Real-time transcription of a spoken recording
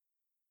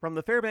From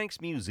the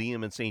Fairbanks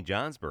Museum in St.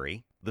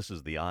 Johnsbury, this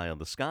is the Eye on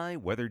the Sky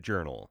Weather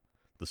Journal.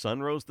 The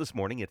sun rose this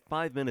morning at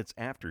 5 minutes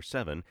after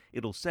 7.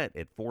 It'll set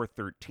at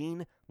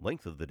 4:13.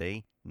 Length of the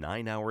day,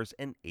 9 hours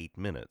and 8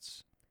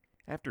 minutes.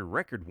 After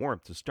record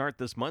warmth to start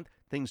this month,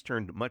 things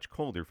turned much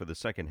colder for the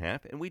second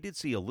half, and we did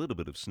see a little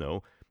bit of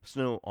snow.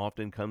 Snow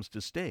often comes to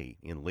stay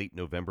in late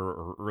November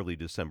or early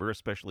December,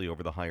 especially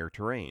over the higher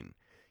terrain.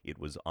 It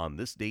was on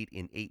this date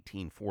in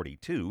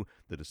 1842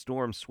 that a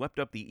storm swept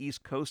up the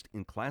East Coast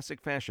in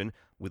classic fashion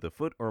with a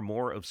foot or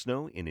more of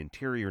snow in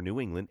interior New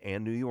England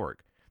and New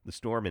York. The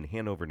storm in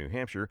Hanover, New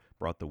Hampshire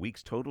brought the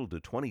week's total to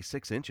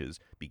 26 inches,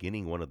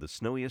 beginning one of the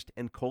snowiest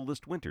and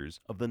coldest winters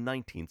of the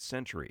 19th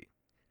century.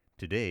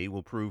 Today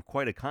will prove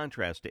quite a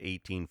contrast to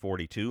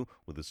 1842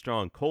 with a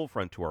strong cold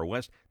front to our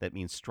west. That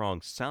means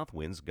strong south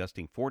winds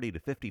gusting 40 to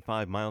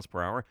 55 miles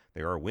per hour.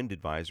 There are wind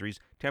advisories,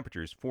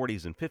 temperatures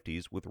 40s and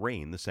 50s with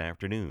rain this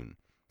afternoon.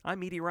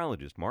 I'm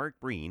meteorologist Mark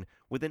Breen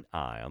with an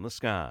eye on the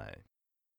sky.